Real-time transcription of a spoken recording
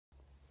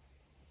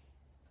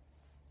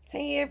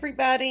Hey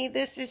everybody,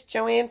 this is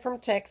Joanne from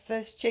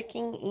Texas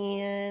checking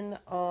in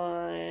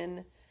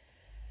on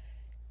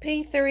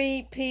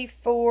P3,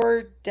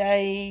 P4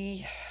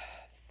 day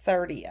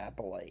 30, I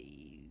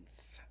believe.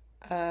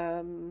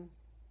 Um,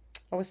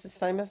 I was the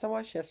same as I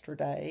was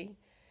yesterday,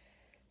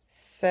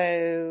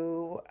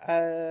 so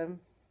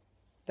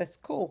that's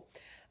cool.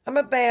 I'm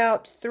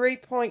about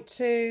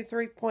 3.2,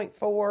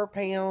 3.4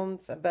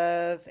 pounds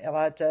above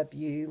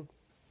LIW,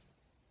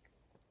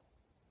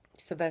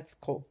 so that's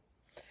cool.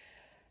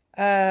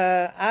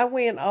 I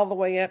went all the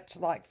way up to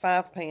like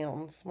 5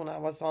 pounds when I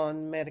was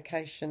on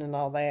medication and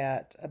all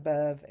that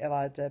above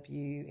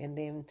LIW. And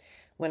then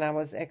when I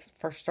was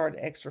first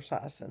started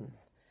exercising,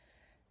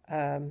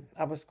 I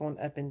was going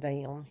up and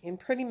down. And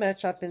pretty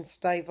much I've been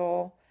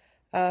stable.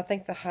 I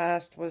think the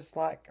highest was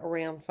like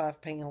around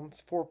 5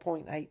 pounds,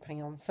 4.8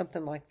 pounds,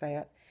 something like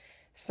that.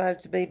 So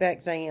to be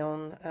back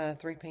down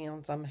 3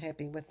 pounds, I'm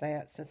happy with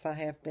that since I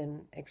have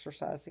been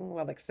exercising.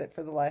 Well, except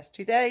for the last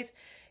 2 days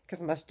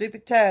because of my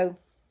stupid toe.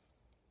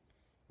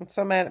 I'm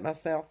so mad at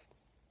myself.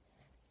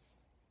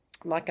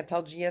 Like I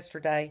told you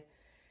yesterday,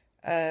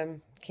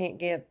 can't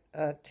get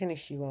a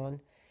tennis shoe on.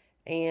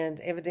 And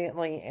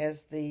evidently,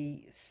 as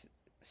the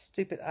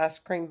stupid ice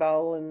cream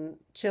bowl and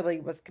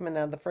chili was coming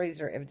out of the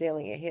freezer,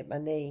 evidently it hit my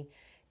knee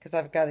because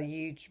I've got a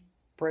huge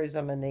bruise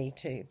on my knee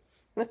too.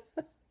 I'm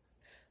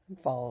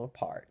falling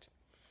apart.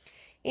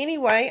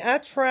 Anyway, I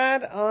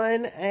tried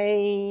on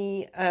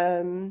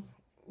another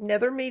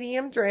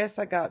medium dress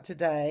I got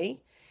today,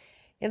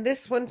 and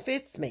this one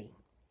fits me.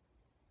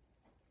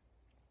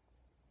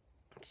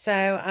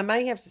 So I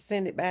may have to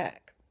send it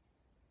back.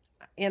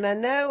 And I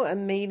know a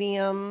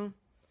medium,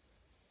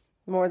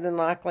 more than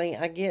likely,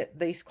 I get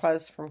these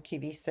clothes from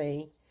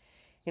QVC,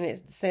 and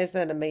it says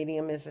that a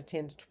medium is a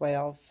 10 to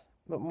 12,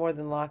 but more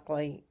than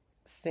likely,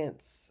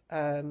 since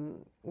I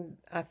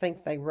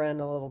think they run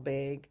a little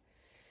big.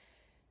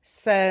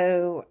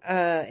 So,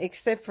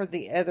 except for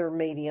the other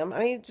medium, I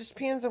mean, it just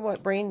depends on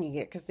what brand you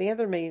get, because the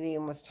other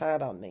medium was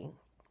tight on me.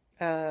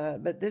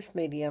 But this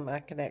medium I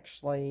could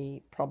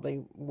actually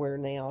probably wear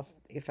now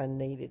if I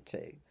needed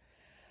to.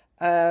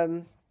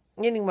 Um,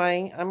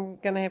 anyway, I'm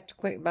gonna have to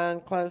quit buying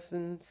clothes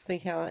and see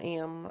how I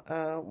am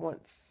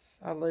once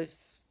I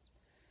lose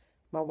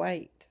my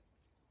weight.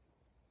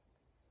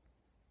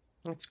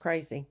 It's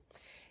crazy.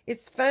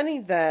 It's funny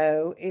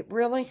though. It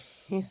really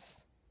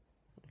is.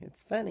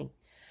 It's funny.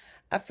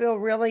 I feel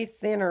really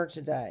thinner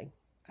today.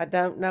 I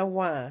don't know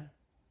why.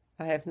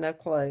 I have no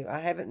clue. I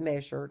haven't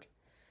measured,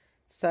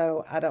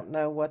 so I don't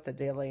know what the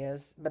deal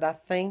is. But I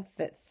think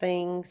that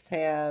things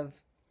have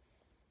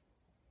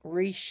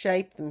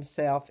reshape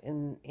themselves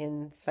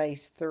in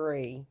phase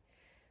three,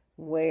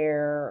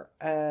 where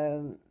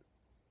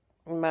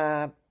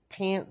my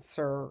pants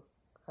are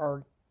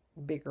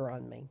bigger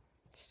on me.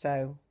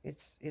 So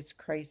it's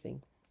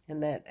crazy.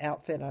 And that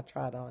outfit I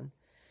tried on.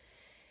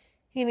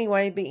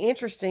 Anyway, it'd be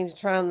interesting to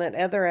try on that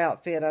other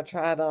outfit I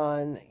tried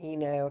on,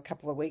 a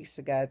couple of weeks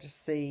ago to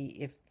see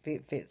if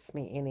it fits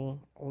me any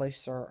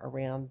looser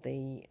around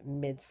the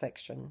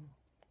midsection.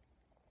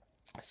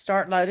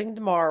 Start loading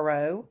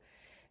tomorrow.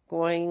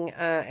 Going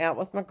out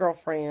with my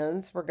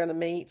girlfriends. We're going to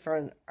meet for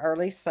an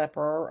early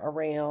supper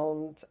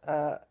around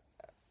 4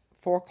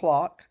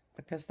 o'clock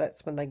because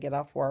that's when they get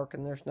off work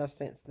and there's no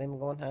sense in them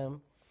going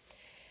home.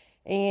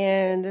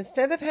 And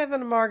instead of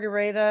having a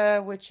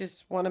margarita, which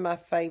is one of my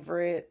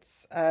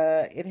favorites,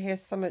 it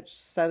has so much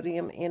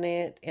sodium in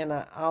it and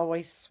I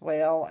always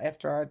swell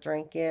after I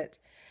drink it.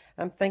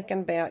 I'm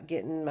thinking about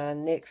getting my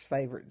next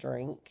favorite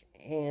drink,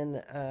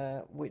 and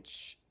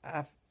which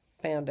I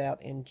found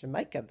out in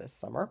Jamaica this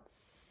summer,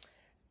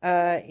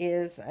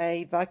 is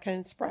a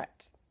vodka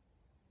Sprite.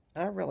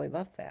 I really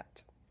love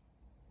that.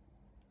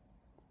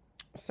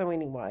 So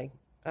anyway,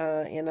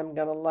 and I'm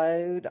gonna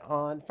load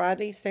on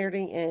Friday,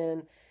 Saturday,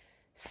 and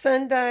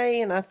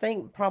Sunday, and I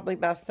think probably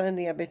by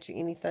Sunday, I bet you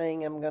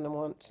anything, I'm gonna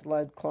want to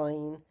load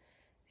clean,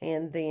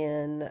 and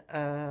then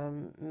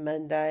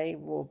Monday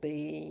will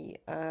be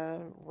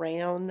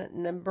round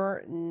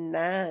number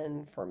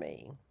 9 for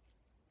me.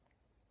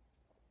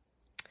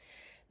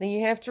 Now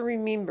you have to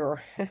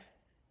remember,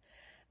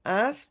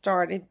 I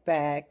started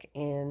back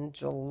in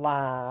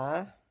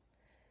July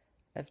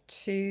of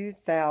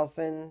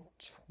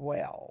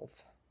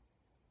 2012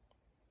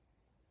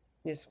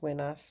 is when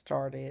I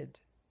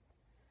started.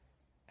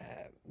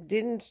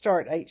 Didn't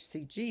start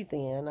HCG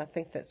then. I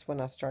think that's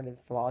when I started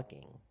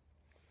vlogging.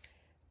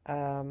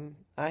 I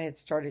had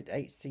started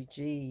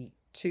HCG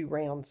 2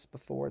 rounds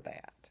before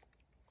that.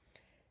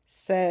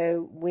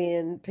 So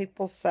when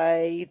people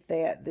say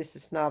that this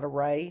is not a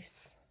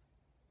race,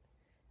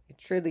 it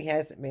truly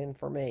hasn't been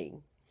for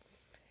me.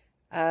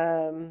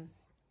 Um,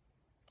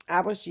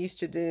 I was used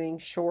to doing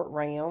short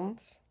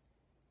rounds,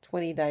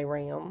 20-day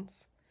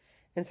rounds.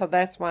 And so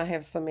that's why I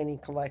have so many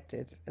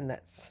collected. And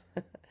that's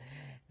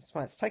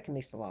why it's taken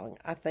me so long.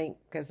 I think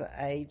because of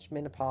age,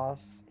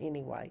 menopause,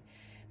 anyway.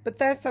 But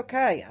that's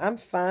okay. I'm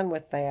fine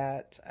with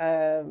that.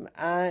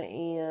 I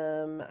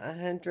am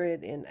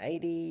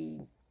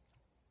 180.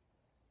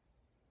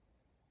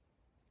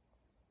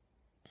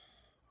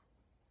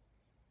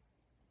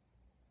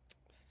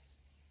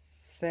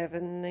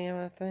 187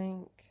 now, I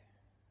think.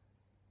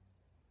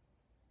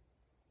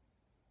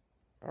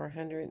 Or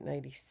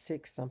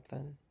 186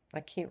 something. I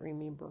can't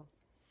remember.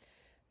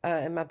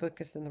 And my book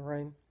is in the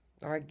room.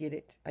 Or I get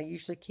it. I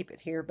usually keep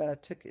it here, but I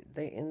took it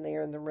in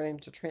there in the room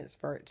to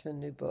transfer it to a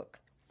new book.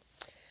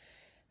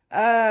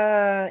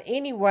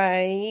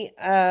 Anyway,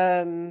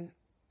 and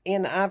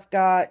I've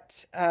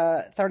got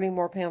 30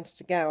 more pounds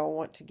to go. I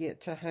want to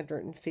get to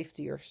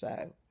 150 or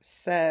so.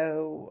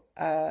 So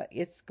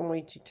it's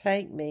going to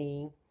take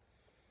me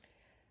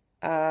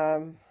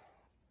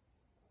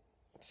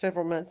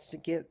several months to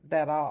get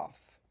that off.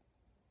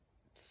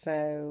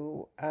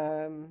 So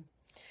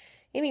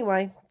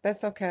anyway,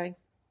 that's okay,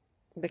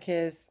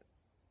 because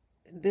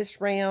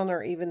this round,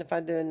 or even if I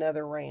do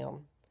another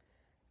round,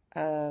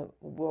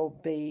 will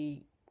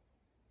be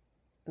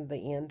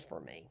the end for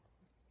me.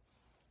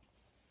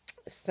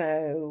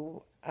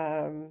 So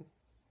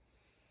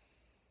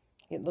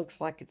it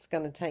looks like it's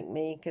going to take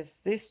me,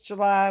 because this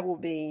July will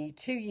be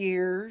 2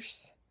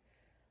 years.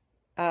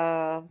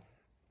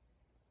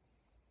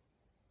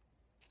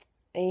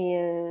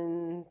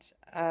 And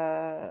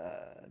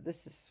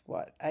this is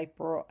what,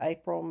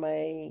 April,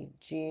 May,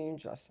 June,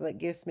 so that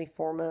gives me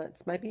 4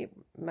 months. Maybe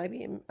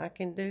I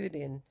can do it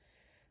in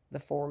the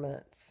 4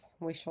 months.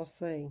 We shall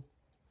see.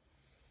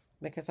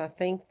 Because I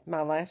think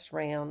my last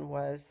round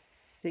was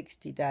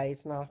 60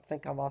 days, and I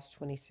think I lost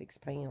 26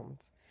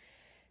 pounds.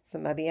 So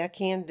maybe I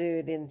can do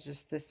it in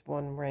just this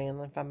one round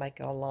if I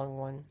make it a long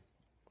one.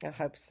 I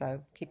hope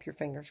so. Keep your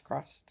fingers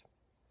crossed.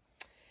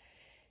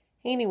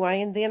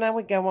 Anyway, and then I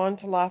would go on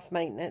to life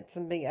maintenance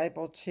and be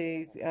able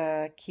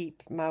to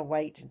keep my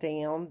weight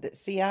down.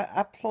 See,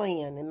 I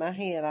plan in my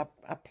head,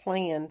 I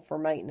plan for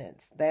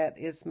maintenance. That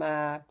is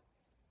my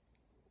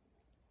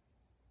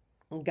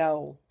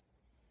goal,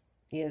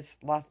 is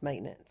life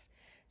maintenance.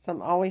 So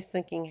I'm always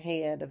thinking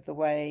ahead of the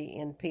way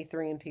in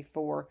P3 and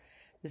P4.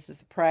 This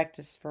is a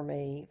practice for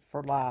me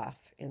for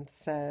life. And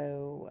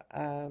so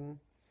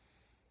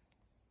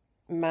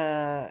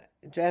my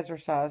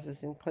jazzercise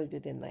is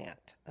included in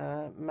that.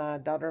 My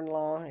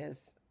daughter-in-law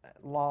has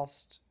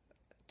lost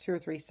 2 or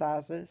 3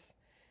 sizes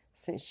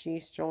since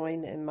she's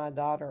joined, and my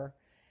daughter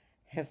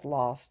has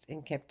lost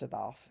and kept it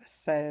off.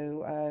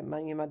 So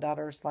my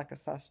daughter is like a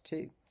size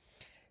 2.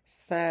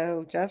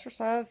 So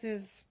jazzercise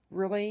is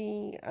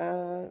really,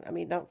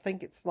 don't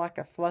think it's like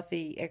a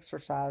fluffy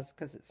exercise,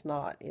 because it's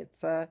not.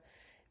 It's a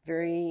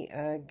very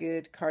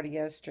good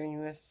cardio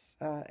strenuous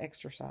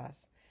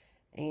exercise.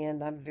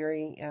 And I'm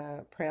very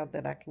proud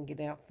that I can get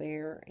out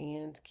there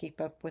and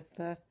keep up with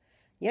the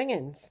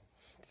youngins.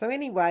 So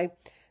anyway,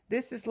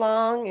 this is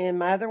long, and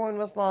my other one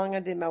was long. I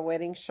did my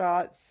wedding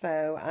shots,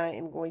 so I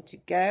am going to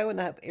go,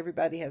 and I hope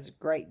everybody has a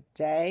great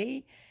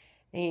day.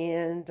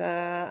 And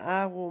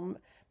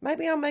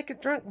maybe I'll make a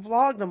drunk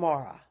vlog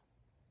tomorrow.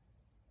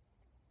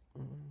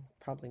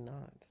 Probably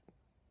not.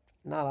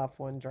 Not off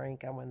one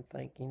drink, I wouldn't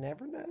think. You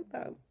never know,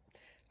 though.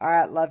 All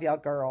right, love y'all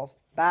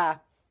girls.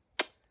 Bye.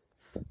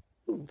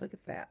 Ooh, look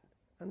at that.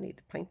 I need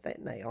to paint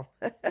that nail.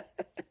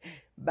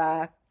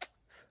 Bye.